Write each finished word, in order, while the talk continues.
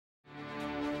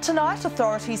Tonight,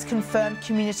 authorities confirmed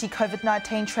community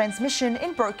COVID-19 transmission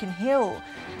in Broken Hill,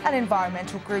 and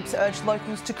environmental groups urge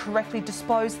locals to correctly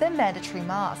dispose their mandatory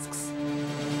masks.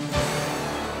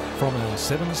 From our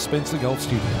 7 Spencer Gulf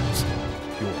Studios,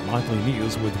 your nightly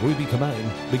news with Ruby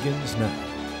Kamane begins now.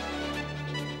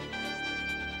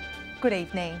 Good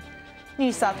evening.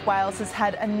 New South Wales has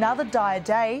had another dire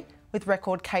day with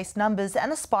record case numbers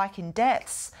and a spike in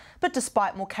deaths. But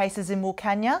despite more cases in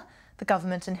Wilcannia, the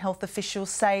government and health officials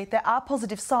say there are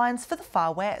positive signs for the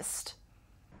far west.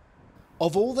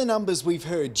 Of all the numbers we've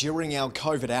heard during our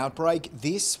COVID outbreak,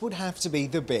 this would have to be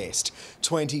the best.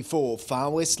 24 Far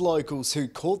West locals who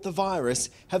caught the virus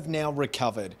have now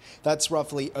recovered. That's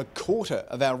roughly a quarter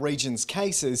of our region's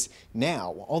cases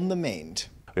now on the mend.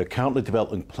 We are currently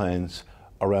developing plans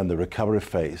around the recovery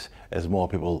phase as more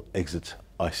people exit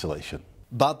isolation.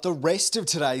 But the rest of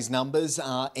today's numbers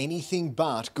are anything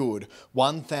but good.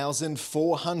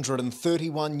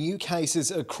 1,431 new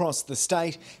cases across the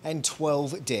state and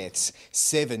 12 deaths.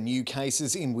 7 new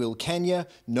cases in Wilcannia,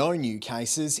 no new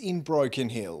cases in Broken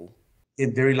Hill.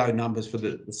 In very low numbers for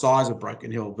the size of Broken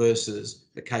Hill versus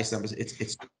the case numbers,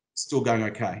 it's still going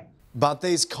okay. But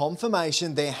there's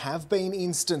confirmation there have been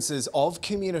instances of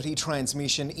community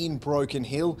transmission in Broken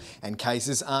Hill, and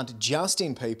cases aren't just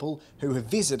in people who have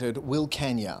visited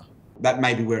Wilcannia. That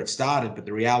may be where it started, but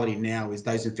the reality now is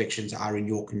those infections are in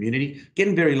your community,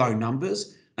 getting very low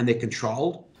numbers, and they're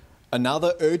controlled.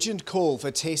 Another urgent call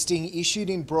for testing issued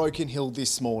in Broken Hill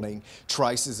this morning.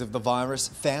 Traces of the virus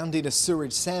found in a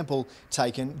sewage sample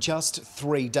taken just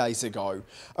 3 days ago.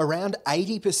 Around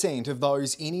 80% of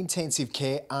those in intensive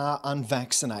care are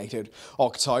unvaccinated.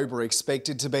 October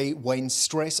expected to be when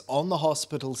stress on the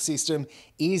hospital system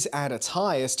is at its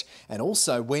highest, and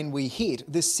also when we hit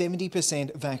the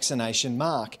 70% vaccination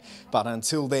mark. But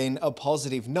until then, a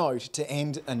positive note to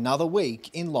end another week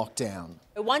in lockdown.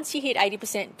 Once you hit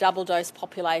 80% double dose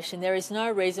population, there is no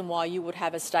reason why you would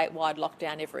have a statewide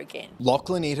lockdown ever again.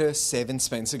 Lachlan Itter, 7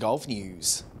 Spencer Gulf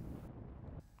News.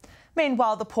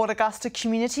 Meanwhile, the Port Augusta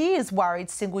community is worried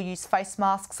single-use face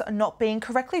masks are not being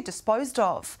correctly disposed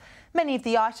of. Many of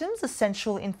the items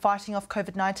essential in fighting off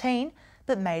COVID-19,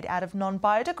 but made out of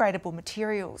non-biodegradable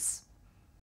materials.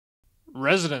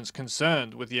 Residents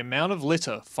concerned with the amount of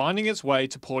litter finding its way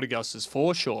to Port Augusta's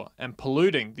foreshore and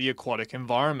polluting the aquatic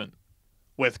environment,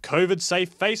 with COVID-safe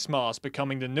face masks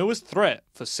becoming the newest threat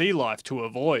for sea life to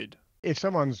avoid. If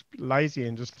someone's lazy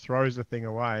and just throws the thing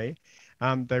away,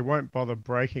 they won't bother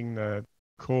breaking the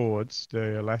cords,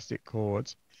 the elastic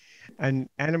cords, and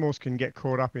animals can get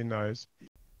caught up in those.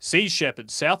 Sea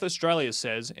Shepherd South Australia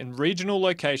says in regional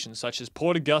locations such as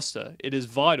Port Augusta, it is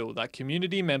vital that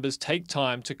community members take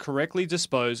time to correctly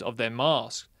dispose of their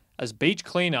masks, as beach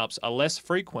cleanups are less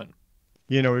frequent.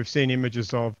 You know, we've seen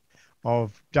images of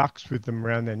ducks with them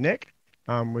around their neck.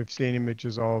 We've seen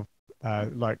images of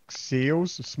like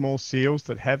seals, small seals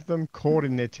that have them caught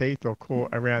in their teeth or caught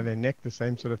around their neck, the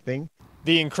same sort of thing.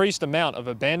 The increased amount of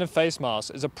abandoned face masks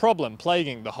is a problem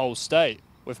plaguing the whole state,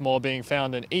 with more being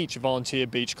found in each volunteer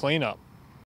beach cleanup.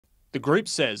 The group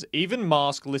says even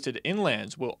mask-littered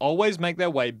inlands will always make their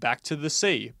way back to the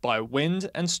sea by wind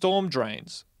and storm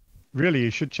drains. Really, you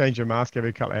should change your mask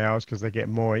every couple of hours because they get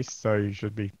moist, so you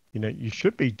should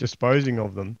be disposing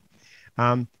of them.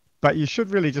 But you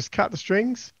should really just cut the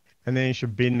strings and then you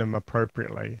should bin them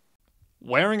appropriately.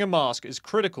 Wearing a mask is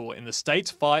critical in the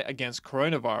state's fight against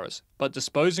coronavirus, but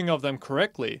disposing of them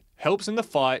correctly helps in the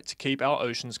fight to keep our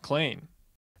oceans clean.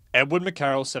 Edward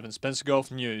McCarroll, 7 Spencer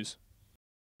Gulf News.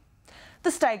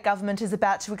 The state government is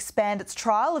about to expand its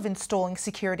trial of installing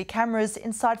security cameras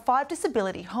inside 5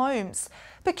 disability homes.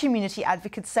 But community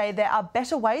advocates say there are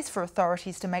better ways for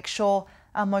authorities to make sure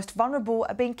our most vulnerable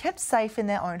are being kept safe in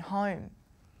their own home.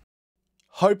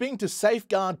 Hoping to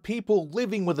safeguard people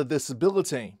living with a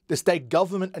disability, the state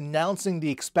government announcing the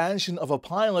expansion of a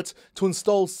pilot to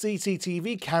install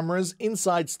CCTV cameras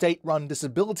inside state-run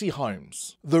disability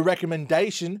homes. The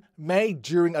recommendation, made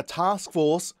during a task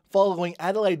force following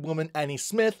Adelaide woman Annie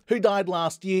Smith, who died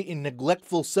last year in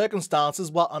neglectful circumstances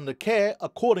while under care,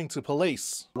 according to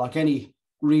police. Like any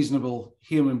reasonable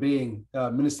human being,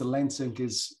 Minister Lansing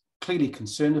is clearly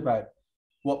concerned about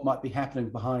what might be happening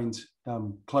behind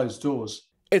closed doors.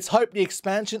 It's hoped the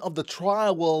expansion of the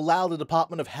trial will allow the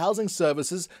Department of Housing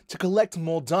Services to collect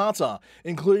more data,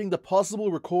 including the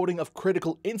possible recording of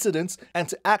critical incidents and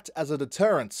to act as a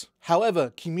deterrent.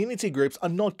 However, community groups are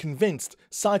not convinced,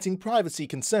 citing privacy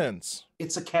concerns.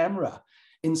 It's a camera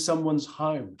in someone's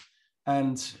home,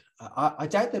 and I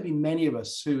doubt there'd be many of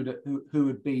us who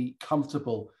would be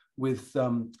comfortable with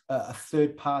a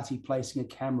third party placing a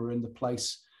camera in the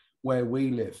place where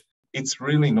we live. it's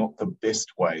really not the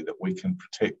best way that we can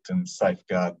protect and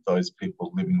safeguard those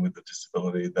people living with a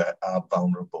disability that are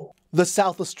vulnerable. The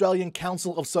South Australian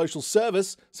Council of Social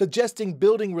Service suggesting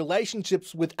building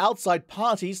relationships with outside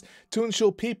parties to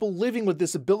ensure people living with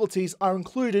disabilities are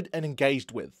included and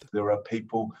engaged with. There are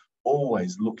people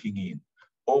always looking in,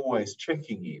 always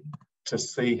checking in to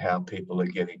see how people are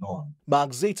getting on.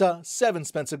 Mark Zita, 7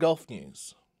 Spencer Gulf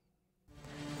News.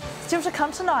 Still to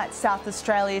come tonight, South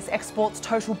Australia's exports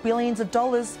total billions of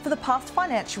dollars for the past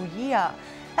financial year.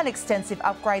 An extensive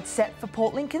upgrade set for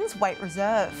Port Lincoln's weight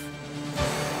reserve.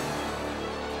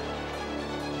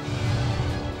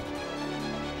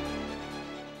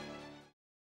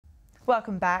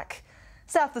 Welcome back.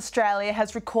 South Australia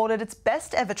has recorded its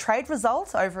best ever trade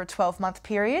result over a 12-month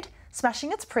period,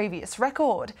 smashing its previous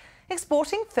record,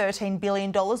 exporting $13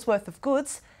 billion worth of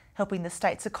goods, helping the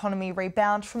state's economy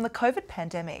rebound from the COVID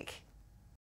pandemic.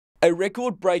 A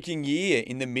record-breaking year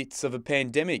in the midst of a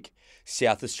pandemic.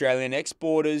 South Australian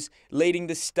exporters leading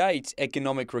the state's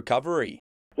economic recovery.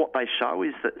 What they show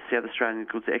is that South Australian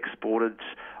goods exported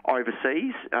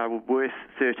overseas were worth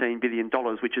 $13 billion,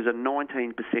 which is a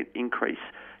 19% increase.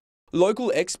 Local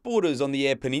exporters on the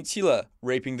Eyre Peninsula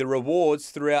reaping the rewards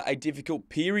throughout a difficult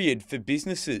period for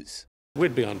businesses.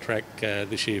 We'd be on track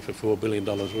this year for $4 billion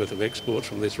worth of exports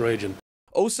from this region.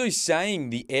 Also saying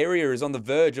the area is on the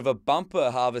verge of a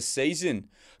bumper harvest season.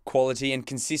 Quality and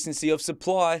consistency of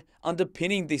supply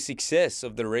underpinning the success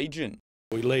of the region.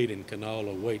 We lead in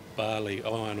canola, wheat, barley,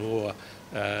 iron ore,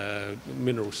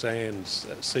 mineral sands,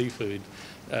 seafood,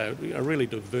 a really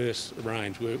diverse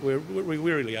range. We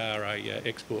really are a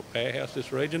export powerhouse,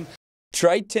 this region.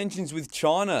 Trade tensions with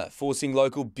China forcing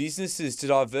local businesses to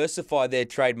diversify their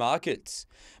trade markets.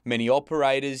 Many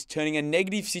operators turning a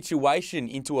negative situation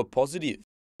into a positive.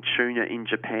 Tuna in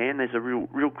Japan, there's a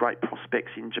real great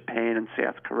prospects in Japan and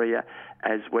South Korea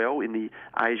as well, in the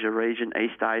Asia region,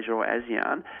 East Asia or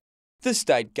ASEAN. The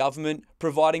state government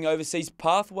providing overseas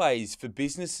pathways for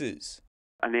businesses.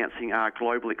 Announcing our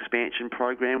global expansion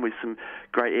program with some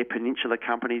great Eyre Peninsula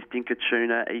companies, Dinka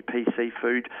Tuna, EP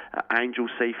Seafood, Angel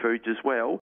Seafood as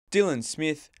well. Dylan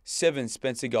Smith, 7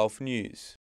 Spencer Gulf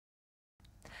News.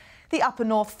 The Upper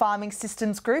North Farming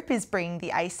Systems Group is bringing the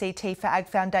ACT for Ag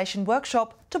Foundation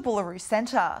workshop to Boolaroo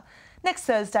Centre. Next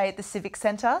Thursday at the Civic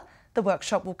Centre, the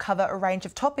workshop will cover a range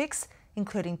of topics,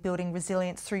 including building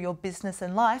resilience through your business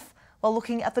and life, while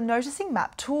looking at the Noticing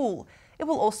Map tool. It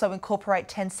will also incorporate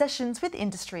 10 sessions with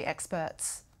industry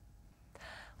experts.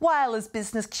 Wyala's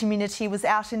business community was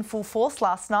out in full force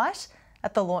last night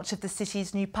at the launch of the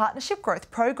city's new Partnership Growth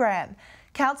Program.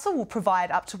 Council will provide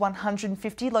up to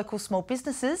 150 local small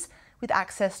businesses with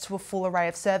access to a full array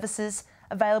of services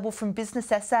available from Business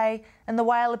SA and the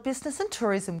Whyalla Business and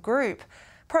Tourism Group.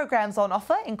 Programs on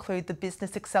offer include the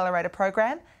Business Accelerator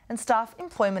Program and Staff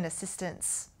Employment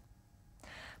Assistance.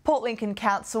 Port Lincoln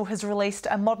Council has released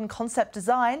a modern concept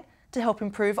design to help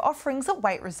improve offerings at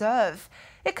Weight Reserve.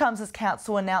 It comes as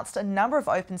Council announced a number of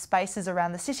open spaces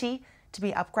around the city to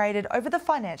be upgraded over the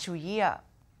financial year.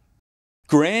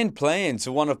 Grand plans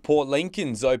for one of Port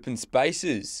Lincoln's open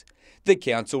spaces. The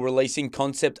council releasing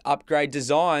concept upgrade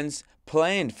designs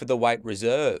planned for the Weight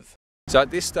Reserve. So at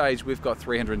this stage we've got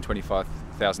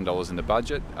 $325,000 in the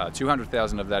budget.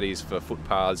 $200,000 of that is for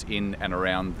footpaths in and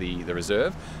around the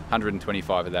reserve.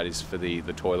 $125,000 of that is for the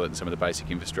toilet and some of the basic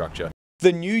infrastructure.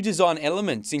 The new design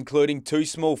elements including 2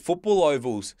 small football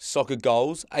ovals, soccer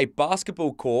goals, a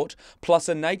basketball court plus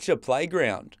a nature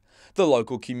playground. The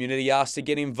local community asked to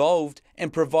get involved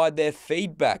and provide their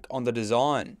feedback on the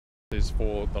design. Is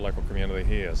for the local community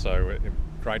here, so it's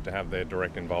great to have their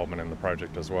direct involvement in the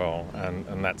project as well,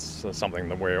 and that's something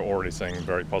that we're already seeing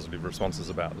very positive responses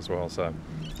about as well, so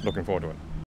looking forward to it.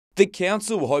 The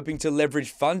council hoping to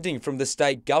leverage funding from the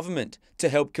state government to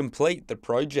help complete the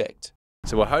project.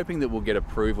 So we're hoping that we'll get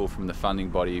approval from the funding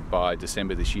body by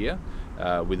December this year,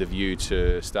 with a view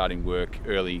to starting work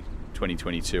early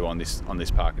 2022 on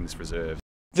this park and this reserve.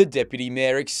 The Deputy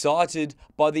Mayor excited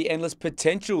by the endless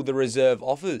potential the reserve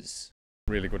offers.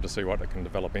 Really good to see what it can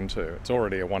develop into. It's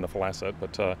already a wonderful asset,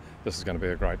 but this is going to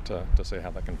be great to see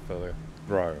how that can further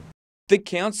grow. The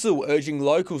council urging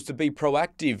locals to be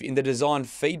proactive in the design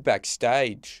feedback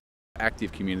stage.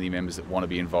 Active community members that want to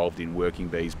be involved in working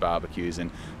bees, barbecues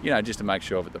and, just to make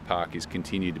sure that the park is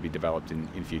continued to be developed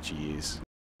in future years.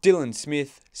 Dylan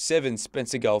Smith, 7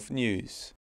 Spencer Gulf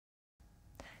News.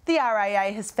 The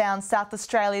RAA has found South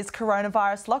Australia's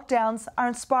coronavirus lockdowns are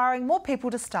inspiring more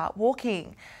people to start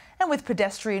walking. And with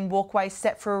pedestrian walkways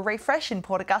set for a refresh in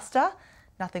Port Augusta,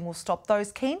 nothing will stop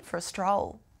those keen for a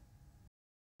stroll.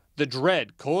 The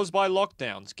dread caused by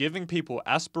lockdowns giving people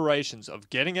aspirations of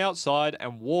getting outside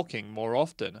and walking more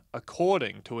often,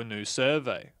 according to a new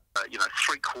survey.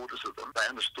 3/4 of them, they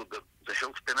understood the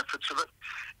health benefits of it,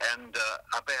 and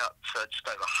about just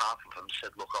over half of them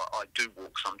said, look, I do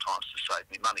walk sometimes to save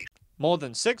me money. More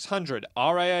than 600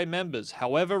 RAA members,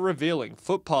 however, revealing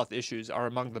footpath issues are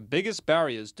among the biggest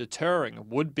barriers deterring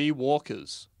would-be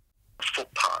walkers.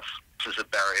 Footpaths is a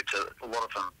barrier to a lot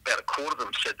of them. About a quarter of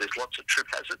them said there's lots of trip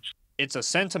hazards. It's a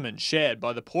sentiment shared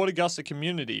by the Port Augusta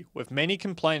community, with many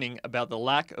complaining about the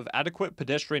lack of adequate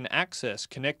pedestrian access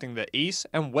connecting the east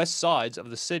and west sides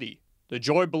of the city. The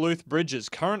Joy Beluth Bridge's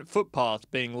current footpath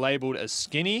being labelled as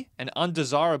skinny and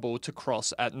undesirable to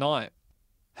cross at night.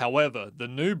 However, the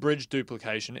new bridge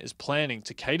duplication is planning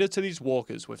to cater to these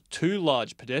walkers with 2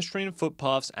 large pedestrian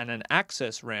footpaths and an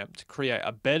access ramp to create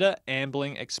a better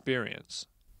ambling experience.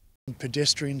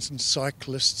 Pedestrians and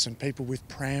cyclists and people with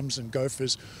prams and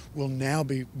gophers will now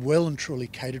be well and truly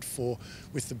catered for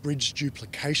with the bridge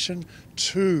duplication,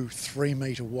 2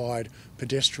 3-metre wide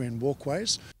pedestrian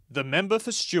walkways. The member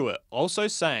for Stewart also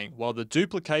saying while the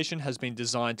duplication has been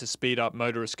designed to speed up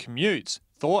motorist commutes,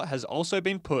 thought has also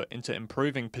been put into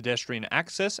improving pedestrian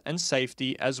access and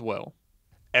safety as well.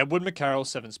 Edward McCarroll,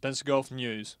 7 Spencer Gulf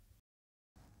News.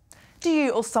 Do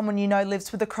you or someone you know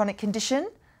lives with a chronic condition?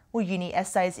 Well, Uni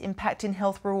SA's Impact in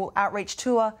Health Rural Outreach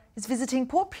Tour is visiting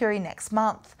Port Pirie next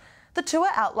month. The tour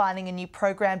outlining a new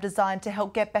program designed to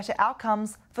help get better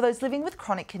outcomes for those living with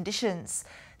chronic conditions.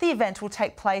 The event will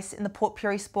take place in the Port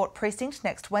Pirie Sport Precinct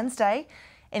next Wednesday.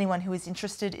 Anyone who is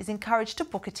interested is encouraged to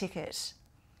book a ticket.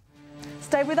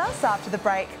 Stay with us after the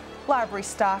break. Library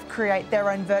staff create their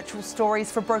own virtual stories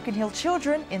for Broken Hill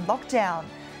children in lockdown.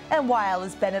 And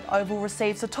Whyala's Bennett Oval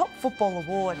receives a top football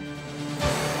award.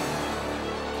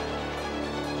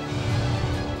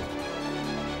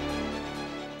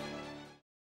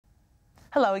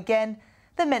 Hello again.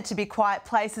 They're meant to be quiet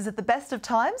places at the best of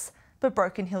times, but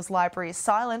Broken Hills Library is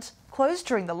silent, closed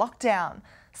during the lockdown.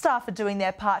 Staff are doing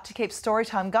their part to keep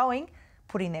storytime going,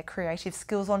 putting their creative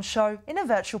skills on show in a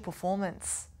virtual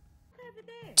performance.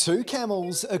 2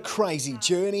 camels, a crazy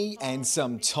journey and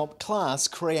some top-class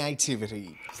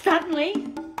creativity.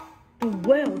 Suddenly, the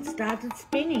world started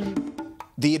spinning.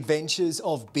 The Adventures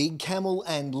of Big Camel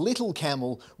and Little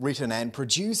Camel, written and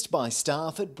produced by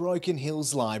staff at Broken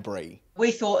Hills Library.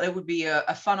 We thought it would be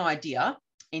a fun idea,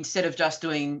 instead of just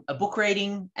doing a book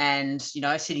reading and,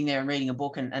 sitting there and reading a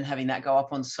book and having that go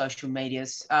up on social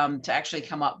medias, to actually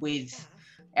come up with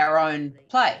our own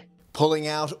play. Pulling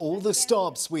out all the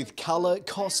stops with colour,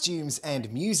 costumes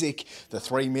and music, the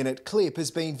 3-minute clip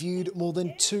has been viewed more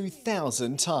than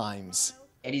 2,000 times.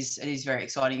 It is very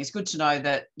exciting. It's good to know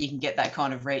that you can get that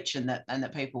kind of reach and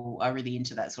that people are really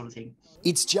into that sort of thing.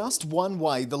 It's just one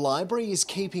way the library is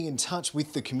keeping in touch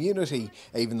with the community,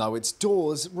 even though its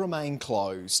doors remain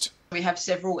closed. We have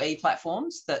several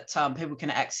e-platforms that people can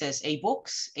access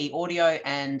e-books, e-audio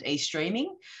and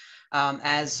e-streaming,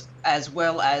 as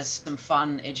well as some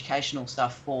fun educational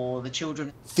stuff for the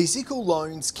children. Physical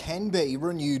loans can be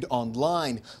renewed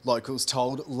online. Locals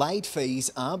told late fees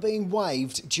are being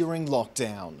waived during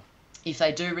lockdown. If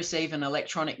they do receive an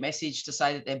electronic message to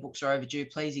say that their books are overdue,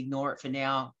 please ignore it for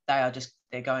now.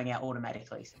 They're going out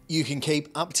automatically. You can keep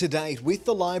up to date with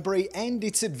the library and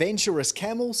its adventurous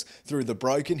camels through the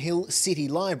Broken Hill City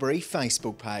Library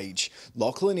Facebook page.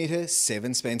 Lachlan Itter,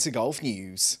 7 Spencer Gulf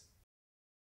News.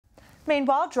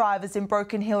 Meanwhile, drivers in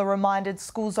Broken Hill are reminded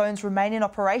school zones remain in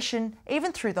operation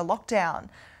even through the lockdown.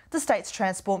 The state's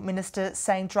Transport Minister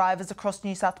saying drivers across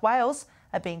New South Wales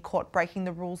are being caught breaking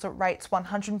the rules at rates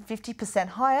 150%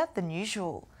 higher than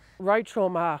usual. Road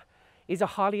trauma is a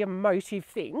highly emotive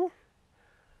thing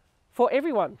for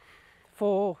everyone,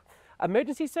 for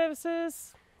emergency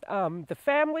services, the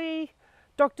family,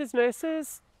 doctors,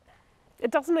 nurses.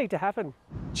 It doesn't need to happen.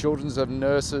 Children's of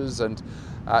nurses and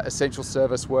essential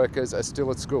service workers are still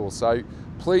at school, so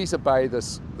please obey the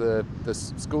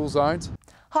school zones.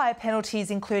 Higher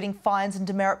penalties, including fines and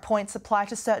demerit points, apply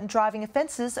to certain driving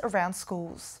offences around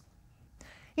schools.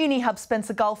 UniHub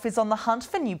Spencer Gulf is on the hunt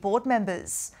for new board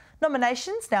members.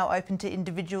 Nominations now open to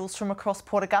individuals from across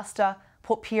Port Augusta,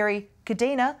 Port Pirie,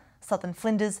 Kadina, Southern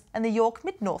Flinders and the York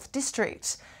Mid-North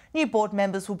District. New board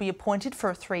members will be appointed for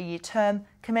a 3-year term,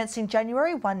 commencing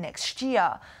January 1 next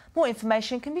year. More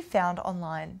information can be found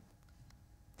online.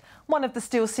 One of the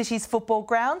Steel City's football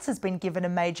grounds has been given a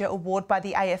major award by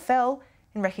the AFL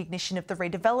in recognition of the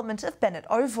redevelopment of Bennett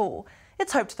Oval.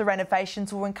 It's hoped the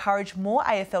renovations will encourage more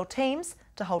AFL teams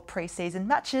to hold pre-season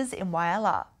matches in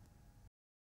Whyalla.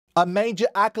 A major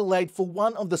accolade for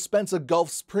one of the Spencer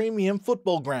Golf's premium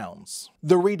football grounds.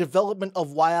 The redevelopment of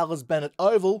Wyalla's Bennett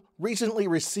Oval recently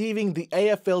receiving the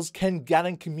AFL's Ken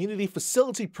Gannon Community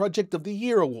Facility Project of the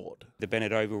Year award. The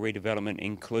Bennett Oval redevelopment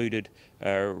included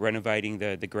renovating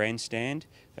the grandstand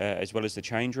as well as the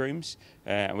change rooms.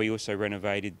 We also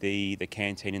renovated the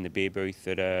canteen and the beer booth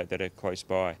that are close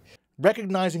by.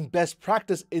 Recognising best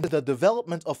practice in the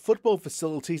development of football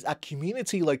facilities at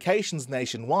community locations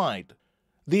nationwide.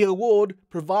 The award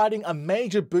providing a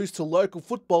major boost to local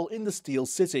football in the Steel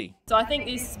City. So I think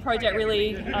this project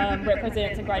really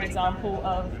represents a great example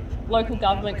of local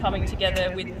government coming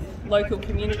together with local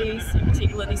communities, in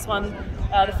particular this one,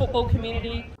 the football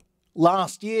community.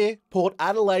 Last year, Port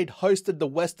Adelaide hosted the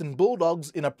Western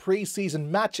Bulldogs in a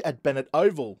pre-season match at Bennett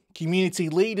Oval. Community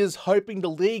leaders hoping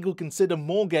the league will consider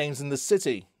more games in the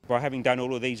city. By having done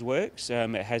all of these works,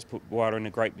 it has put Whyalla in a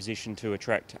great position to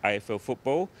attract AFL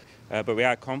football, but we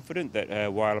are confident that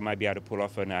Whyalla may be able to pull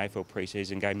off an AFL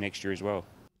pre-season game next year as well.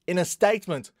 In a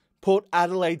statement, Port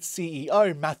Adelaide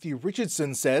CEO Matthew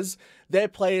Richardson says their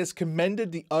players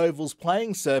commended the Oval's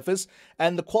playing surface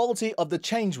and the quality of the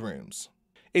change rooms.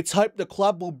 It's hoped the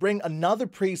club will bring another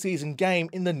pre-season game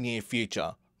in the near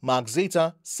future. Mark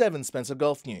Zita, 7 Spencer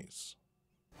Golf News.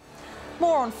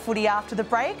 More on footy after the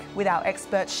break, with our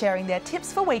experts sharing their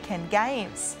tips for weekend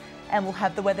games. And we'll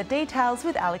have the weather details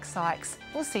with Alex Sykes.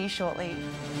 We'll see you shortly.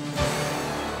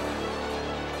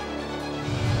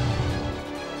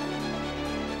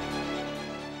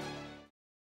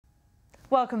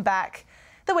 Welcome back.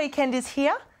 The weekend is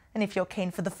here, and if you're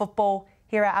keen for the football,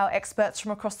 here are our experts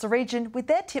from across the region with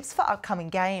their tips for upcoming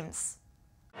games.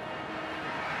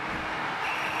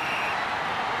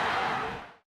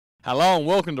 Hello and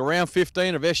welcome to round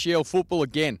 15 of SGL football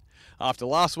again. After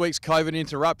last week's COVID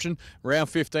interruption, round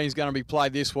 15 is going to be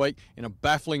played this week in a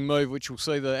baffling move which will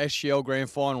see the SGL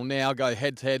Grand Final now go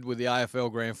head-to-head with the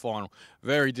AFL Grand Final.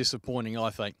 Very disappointing,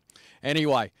 I think.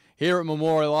 Anyway, here at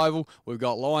Memorial Oval, we've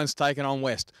got Lions taking on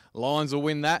West. Lions will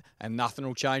win that and nothing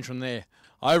will change from there.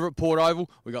 Over at Port Oval,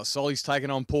 we've got Solly's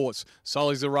taking on Ports.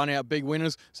 Solly's will run out big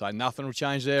winners, so nothing will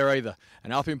change there either.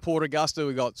 And up in Port Augusta,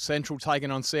 we've got Central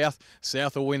taking on South.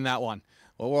 South will win that one.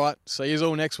 All right, see you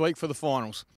all next week for the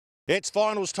finals. It's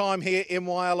finals time here in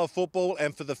Whyalla football,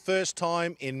 and for the first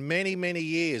time in many, many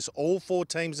years, all 4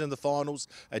 teams in the finals,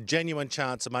 a genuine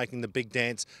chance of making the big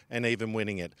dance and even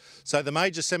winning it. So the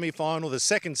major semi-final, the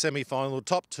second semi-final,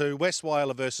 top 2, West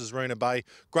Whyalla versus Roona Bay.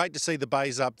 Great to see the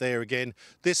Bays up there again.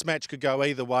 This match could go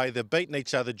either way. They've beaten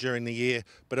each other during the year,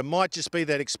 but it might just be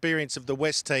that experience of the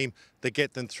West team that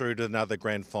get them through to another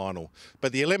grand final.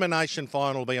 But the elimination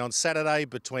final will be on Saturday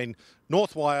between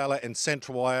North Whyalla and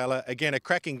Central Whyalla. Again, a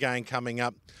cracking game coming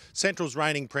up. Central's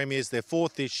reigning premiers, they're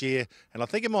 4th this year, and I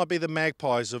think it might be the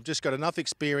Magpies who've just got enough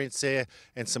experience there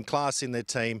and some class in their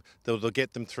team that will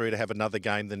get them through to have another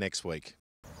game the next week.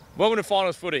 Welcome to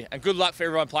finals footy, and good luck for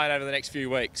everyone playing over the next few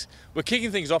weeks. We're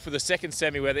kicking things off with the second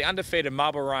semi where the undefeated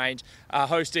Marble Range are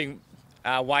hosting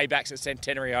Waybacks at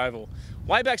Centenary Oval.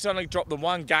 Waybacks only dropped the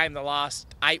one game the last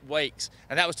 8 weeks,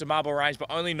 and that was to Marble Range, but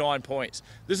only 9 points.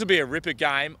 This will be a ripper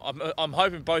game. I'm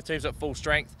hoping both teams are at full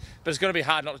strength, but it's going to be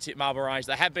hard not to tip Marble Range.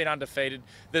 They have been undefeated.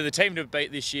 They're the team to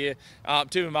beat this year.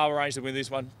 Tipping Marble Range to win this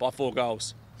one by 4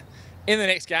 goals. In the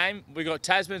next game, we've got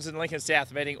Tasmans and Lincoln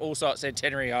South meeting also at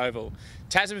Centenary Oval.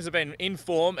 Tasmans have been in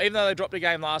form. Even though they dropped a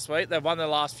game last week, they've won their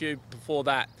last few before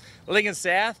that. Lincoln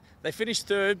South, they finished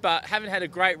 3rd, but haven't had a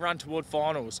great run toward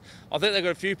finals. I think they've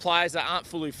got a few players that aren't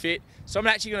fully fit, so I'm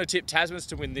actually going to tip Tasmans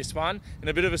to win this one. And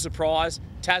a bit of a surprise,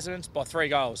 Tasmans by 3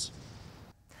 goals.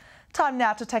 Time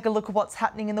now to take a look at what's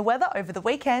happening in the weather over the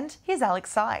weekend. Here's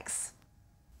Alex Sykes.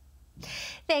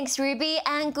 Thanks, Ruby,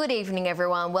 and good evening,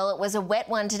 everyone. Well, it was a wet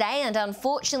one today, and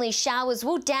unfortunately showers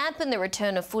will dampen the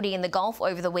return of footy in the Gulf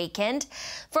over the weekend.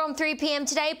 From 3 p.m.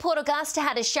 today, Port Augusta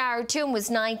had a shower or 2 and was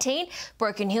 19.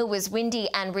 Broken Hill was windy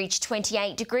and reached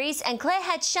 28 degrees, and Clare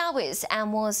had showers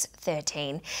and was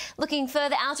 13. Looking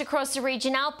further out across the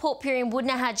region now, Port Pirie and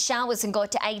Woodner had showers and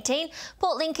got to 18.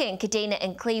 Port Lincoln, Kadina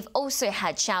and Cleve also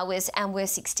had showers and were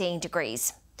 16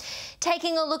 degrees.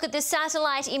 Taking a look at the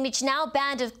satellite image now,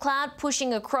 band of cloud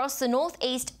pushing across the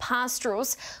northeast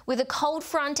pastorals with a cold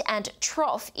front and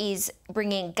trough is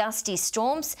bringing gusty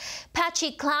storms.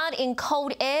 Patchy cloud in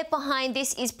cold air behind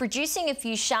this is producing a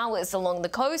few showers along the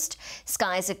coast.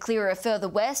 Skies are clearer further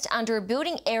west under a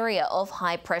building area of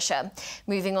high pressure.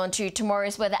 Moving on to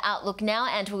tomorrow's weather outlook now,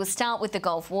 and we'll start with the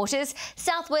Gulf waters.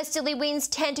 Southwesterly winds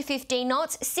 10 to 15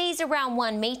 knots, seas around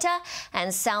 1 metre,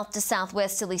 and south to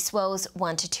southwesterly swells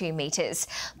 1 to 2 metres.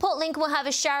 Port Lincoln will have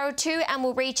a shower or two and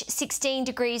will reach 16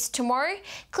 degrees tomorrow.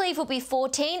 Cleve will be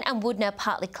 14 and Woodner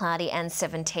partly cloudy and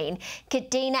 17.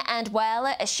 Kadina and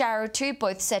Whyalla a shower or two,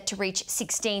 both set to reach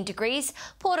 16 degrees.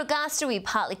 Port Augusta will be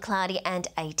partly cloudy and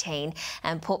 18.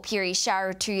 And Port Pirie shower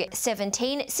or two,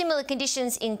 17. Similar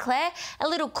conditions in Clare, a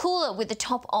little cooler with the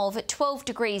top of 12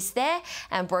 degrees there,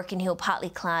 and Broken Hill partly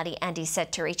cloudy and is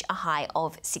set to reach a high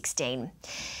of 16.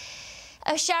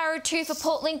 A shower or two for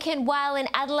Port Lincoln, Whyalla and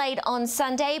Adelaide on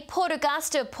Sunday. Port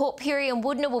Augusta, Port Pirie and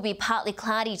Woodner will be partly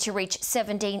cloudy to reach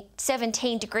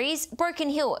 17 degrees.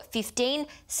 Broken Hill 15,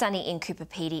 sunny in Cooper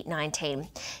Pedy 19.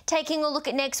 Taking a look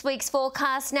at next week's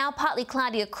forecast now, partly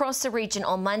cloudy across the region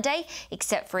on Monday,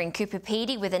 except for in Cooper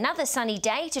Pedy with another sunny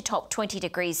day to top 20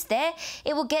 degrees there.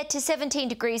 It will get to 17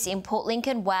 degrees in Port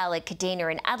Lincoln, Whyalla, Kadina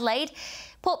and Adelaide.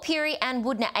 Port Pirie and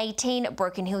Woodner 18,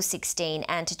 Broken Hill 16,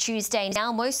 and to Tuesday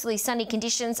now mostly sunny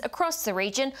conditions across the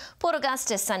region. Port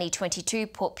Augusta sunny 22,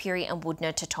 Port Pirie and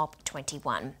Woodner to top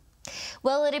 21.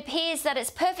 Well, it appears that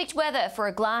it's perfect weather for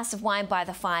a glass of wine by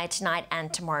the fire tonight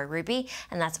and tomorrow, Ruby,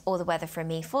 and that's all the weather from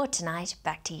me for tonight.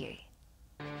 Back to you.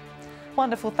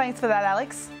 Wonderful, thanks for that,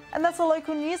 Alex. And that's all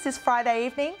local news this Friday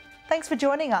evening. Thanks for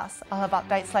joining us. I'll have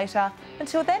updates later.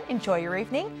 Until then, enjoy your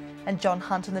evening. And John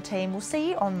Hunt and the team will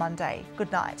see you on Monday.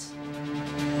 Good night.